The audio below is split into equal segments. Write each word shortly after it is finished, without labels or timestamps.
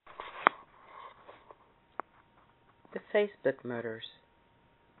The Facebook Murders.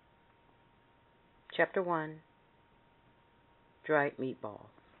 Chapter 1. Dried Meatballs.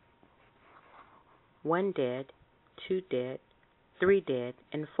 1 dead, 2 dead, 3 dead,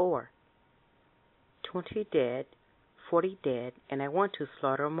 and 4. 20 dead, 40 dead, and I want to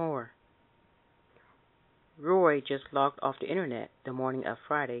slaughter more. Roy just logged off the internet the morning of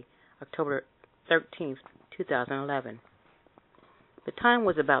Friday, October 13th, 2011. The time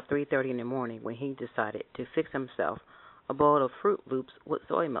was about 3:30 in the morning when he decided to fix himself a bowl of Fruit Loops with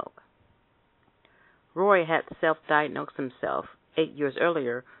soy milk. Roy had self-diagnosed himself 8 years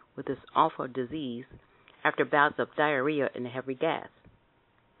earlier with this awful disease after bouts of diarrhea and heavy gas.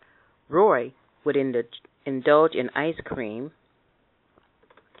 Roy would indulge in ice cream,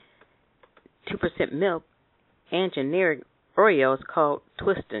 2% milk, and generic Oreos called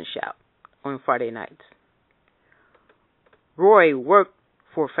Twist and Shout on Friday nights. Roy worked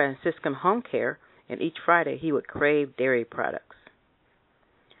for Franciscan Home Care, and each Friday he would crave dairy products.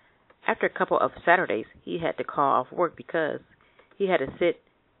 After a couple of Saturdays, he had to call off work because he had to sit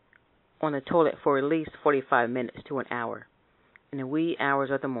on the toilet for at least 45 minutes to an hour in the wee hours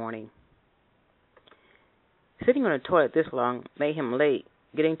of the morning. Sitting on the toilet this long made him late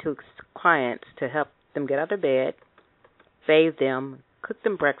getting to clients to help them get out of bed, bathe them, cook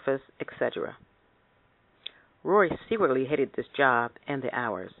them breakfast, etc. Roy secretly hated this job and the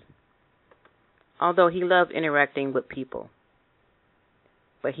hours, although he loved interacting with people.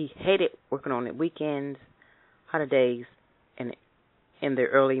 But he hated working on the weekends, holidays, and in the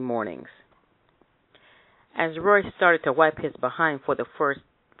early mornings. As Roy started to wipe his behind for the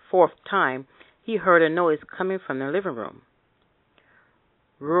fourth time, he heard a noise coming from the living room.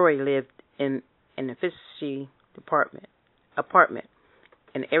 Roy lived in an efficiency apartment,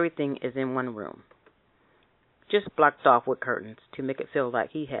 and everything is in one room, just blocked off with curtains to make it feel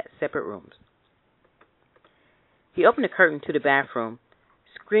like he had separate rooms. He opened the curtain to the bathroom,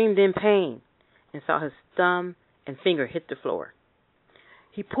 screamed in pain, and saw his thumb and finger hit the floor.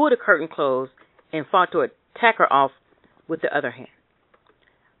 He pulled the curtain closed and fought to attack her off with the other hand.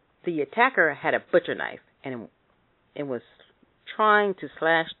 The attacker had a butcher knife and was trying to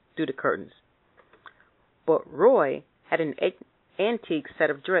slash through the curtains. But Roy had an antique set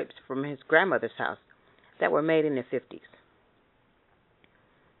of drapes from his grandmother's house that were made in the 50s.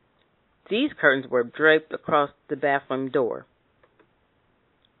 These curtains were draped across the bathroom door.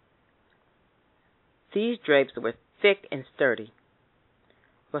 These drapes were thick and sturdy.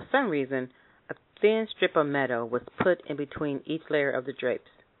 For some reason, a thin strip of metal was put in between each layer of the drapes.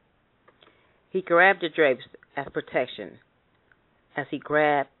 He grabbed the drapes as protection. As he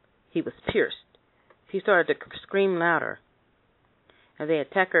grabbed, he was pierced. He started to scream louder, and the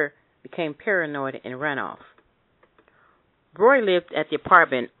attacker became paranoid and ran off. Roy lived at the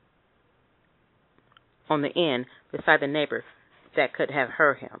apartment on the end beside the neighbor that could have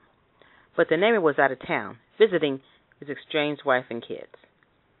heard him, but the neighbor was out of town, visiting his estranged wife and kids.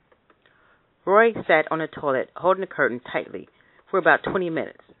 Roy sat on the toilet, holding the curtain tightly for about 20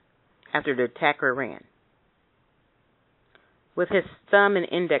 minutes after the attacker ran. With his thumb and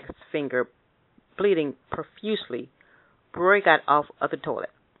index finger bleeding profusely, Roy got off of the toilet,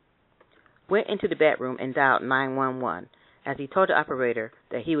 went into the bedroom, and dialed 911 as he told the operator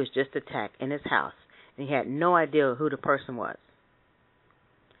that he was just attacked in his house and he had no idea who the person was.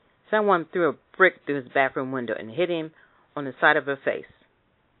 Someone threw a brick through his bathroom window and hit him on the side of the face.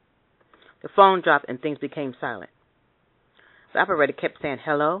 The phone dropped and things became silent. The operator kept saying,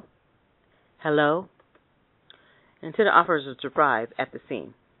 "Hello? Hello?" until the officers arrived at the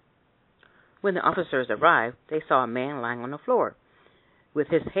scene. When the officers arrived, they saw a man lying on the floor with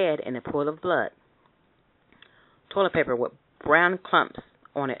his head in a pool of blood. Toilet paper with brown clumps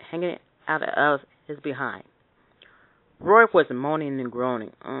on it hanging out of his behind. Roy was moaning and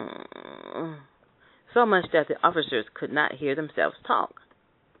groaning, so much that the officers could not hear themselves talk.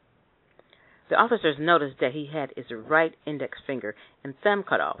 The officers noticed that he had his right index finger and thumb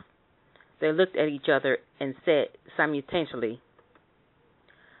cut off. They looked at each other and said simultaneously,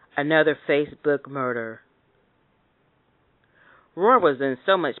 "Another Facebook murder." Roy was in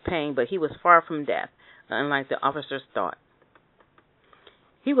so much pain, but he was far from death, unlike the officers thought.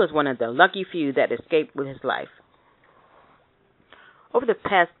 He was one of the lucky few that escaped with his life. Over the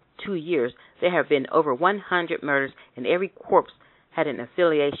past 2 years, there have been over 100 murders, and every corpse had an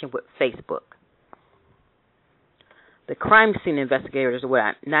affiliation with Facebook. The crime scene investigators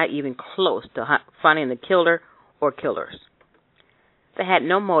were not even close to finding the killer or killers. They had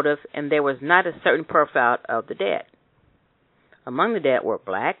no motive, and there was not a certain profile of the dead. Among the dead were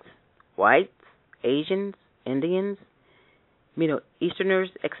blacks, whites, Asians, Indians, Middle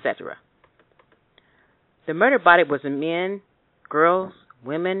Easterners, etc. The murdered body was men, girls,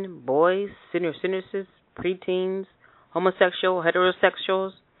 women, boys, senior citizens, preteens, homosexual,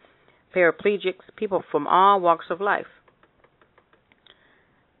 heterosexuals, paraplegics, people from all walks of life.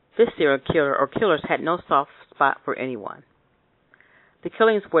 This serial killer or killers had no soft spot for anyone. The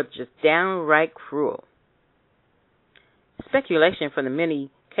killings were just downright cruel. Speculation from the many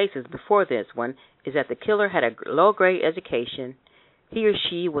cases before this one is that the killer had a low-grade education, he or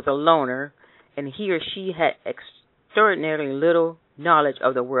she was a loner, and he or she had extraordinarily little knowledge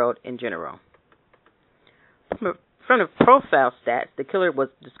of the world in general. From the profile stats, the killer was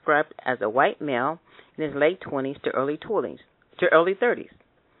described as a white male in his late 20s to early 30s,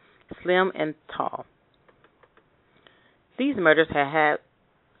 slim and tall. These murders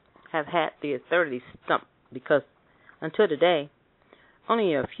have had the authorities stumped because until today,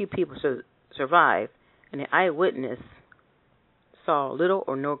 only a few people survived, and the eyewitness saw little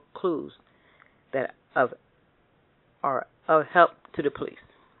or no clues that are of help to the police.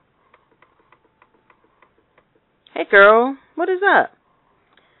 Hey girl, what is up?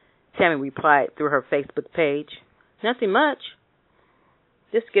 Tammy replied through her Facebook page. Nothing much.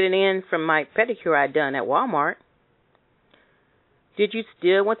 Just getting in from my pedicure I done at Walmart. Did you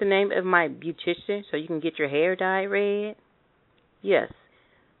still want the name of my beautician so you can get your hair dyed red? Yes,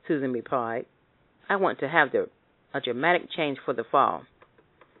 Susan replied. I want to have a dramatic change for the fall.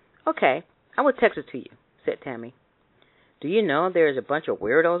 Okay, I will text it to you, said Tammy. Do you know there is a bunch of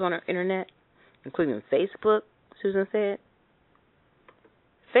weirdos on the internet, including Facebook? Susan said.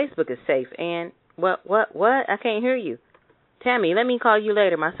 Facebook is safe and... What? I can't hear you. Tammy, let me call you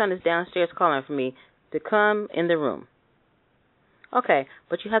later. My son is downstairs calling for me to come in the room. Okay,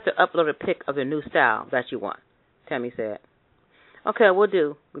 but you have to upload a pic of the new style that you want, Tammy said. Okay, will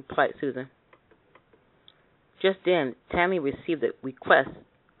do, replied Susan. Just then, Tammy received a request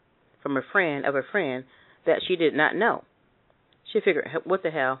from a friend of a friend that she did not know. She figured, what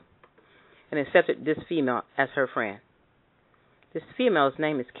the hell, and accepted this female as her friend. This female's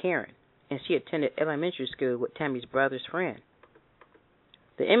name is Karen, and she attended elementary school with Tammy's brother's friend.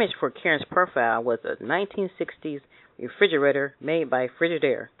 The image for Karen's profile was a 1960s refrigerator made by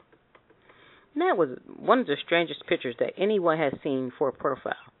Frigidaire. And that was one of the strangest pictures that anyone has seen for a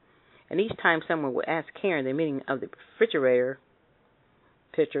profile. And each time someone would ask Karen the meaning of the refrigerator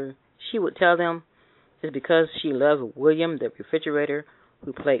picture, she would tell them it's because she loves William the refrigerator,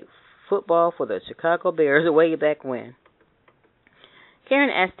 who played football for the Chicago Bears way back when. Karen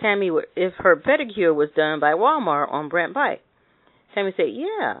asked Tammy if her pedicure was done by Walmart on Brent Pike. Tammy said,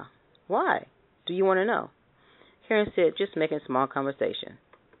 yeah. Why? Do you want to know? Karen said, just making small conversation.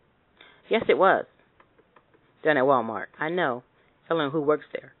 Yes, it was. Done at Walmart. I know. Helen, who works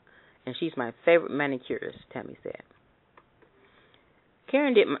there. And she's my favorite manicurist, Tammy said.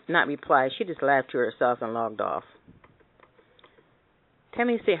 Karen did not reply. She just laughed to herself and logged off.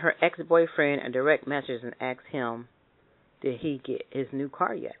 Tammy sent her ex-boyfriend a direct message and asked him, did he get his new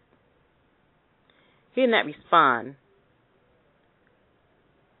car yet? He did not respond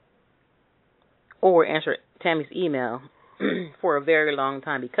or answer Tammy's email for a very long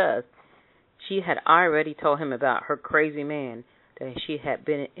time because she had already told him about her crazy man that she had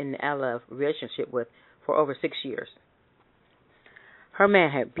been in a love relationship with for over 6 years. Her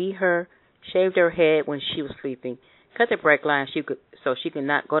man had beat her, shaved her head when she was sleeping, cut the brake line so she could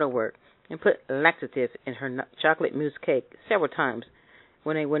not go to work, and put laxative in her chocolate mousse cake several times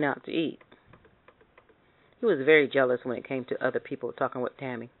when they went out to eat. He was very jealous when it came to other people talking with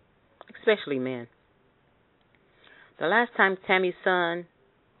Tammy, especially men. The last time Tammy's on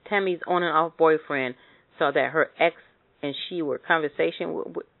and off boyfriend saw that her ex and she were holding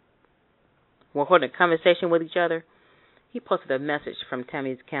a conversation with each other, he posted a message from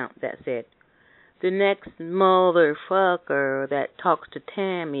Tammy's account that said, the next motherfucker that talks to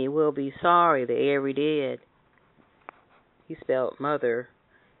Tammy will be sorry they ever did. He spelled mother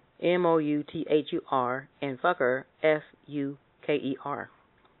M-O-U-T-H-U-R and fucker F-U-K-E-R.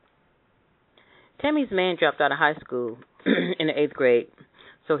 Tammy's man dropped out of high school in the 8th grade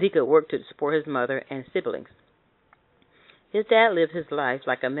so he could work to support his mother and siblings. His dad lived his life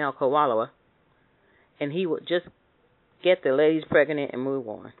like a male koala, and he would just get the ladies pregnant and move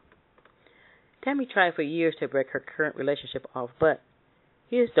on. Tammy tried for years to break her current relationship off, but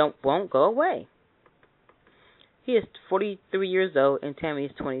he just won't go away. He is 43 years old and Tammy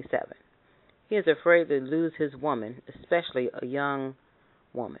is 27. He is afraid to lose his woman, especially a young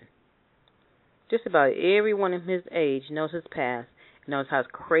woman. Just about everyone in his age knows his past, knows how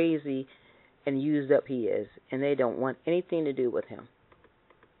crazy and used up he is, and they don't want anything to do with him.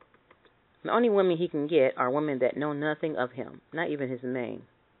 The only women he can get are women that know nothing of him, not even his name.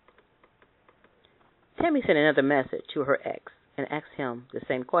 Tammy sent another message to her ex and asked him the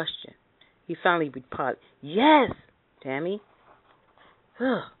same question. He finally replied, "Yes, Tammy."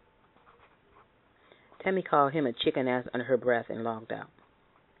 Ugh. Tammy called him a chicken ass under her breath and logged out.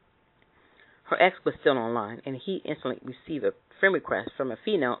 Her ex was still online, and he instantly received a friend request from a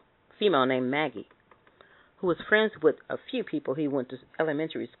female named Maggie, who was friends with a few people he went to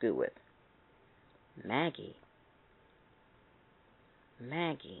elementary school with. Maggie.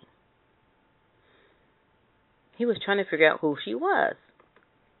 He was trying to figure out who she was.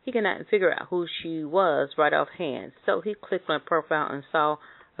 He could not figure out who she was right offhand, so he clicked on her profile and saw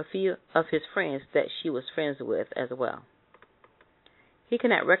a few of his friends that she was friends with as well. He could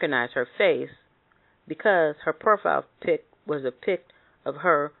not recognize her face because her profile pic was a pic of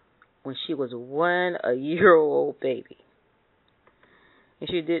her when she was a year-old baby. And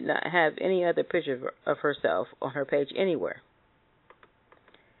she did not have any other picture of herself on her page anywhere.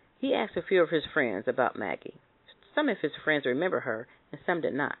 He asked a few of his friends about Maggie. Some of his friends remember her, and some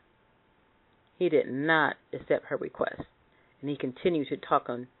did not. He did not accept her request, and he continued to talk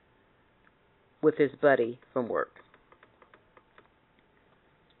on with his buddy from work.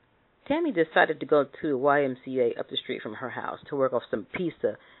 Tammy decided to go to the YMCA up the street from her house to work off some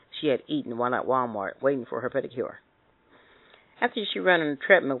pizza she had eaten while at Walmart waiting for her pedicure. After she ran on the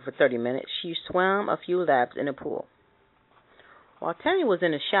treadmill for 30 minutes, she swam a few laps in a pool. While Tammy was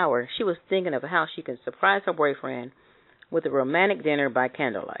in the shower, she was thinking of how she could surprise her boyfriend with a romantic dinner by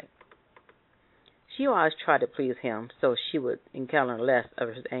candlelight. She always tried to please him so she would encounter less of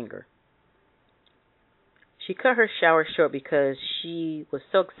his anger. She cut her shower short because she was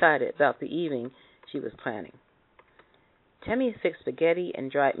so excited about the evening she was planning. Tammy fixed spaghetti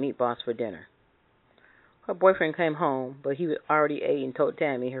and dried meatballs for dinner. Her boyfriend came home, but he already ate and told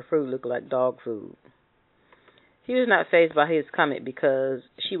Tammy her food looked like dog food. He was not fazed by his comment because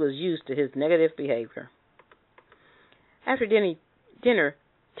she was used to his negative behavior. After dinner,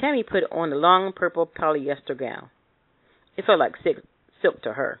 Tammy put on a long purple polyester gown. It felt like silk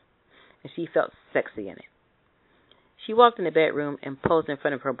to her, and she felt sexy in it. She walked in the bedroom and posed in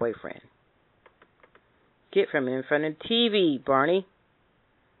front of her boyfriend. "Get from in front of the TV, Barney,"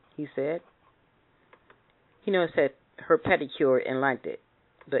 he said. He noticed that her pedicure and liked it,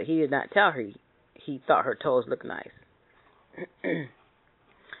 but he did not tell her he thought her toes looked nice.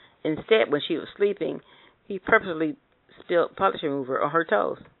 Instead, when she was sleeping, he purposely spilled polish remover on her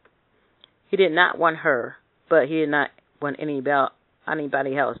toes. He did not want her, but he did not want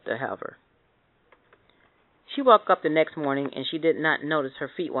anybody else to have her. She woke up the next morning and she did not notice her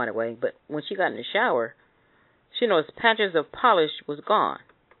feet went away, but when she got in the shower, she noticed patches of polish was gone.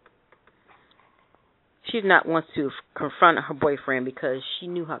 She did not want to confront her boyfriend because she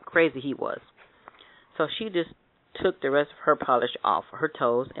knew how crazy he was. So she just took the rest of her polish off her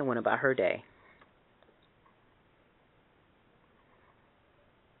toes and went about her day.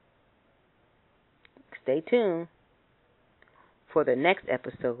 Stay tuned for the next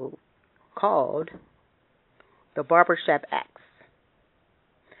episode called The Barbershop Axe.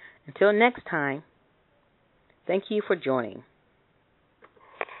 Until next time, thank you for joining.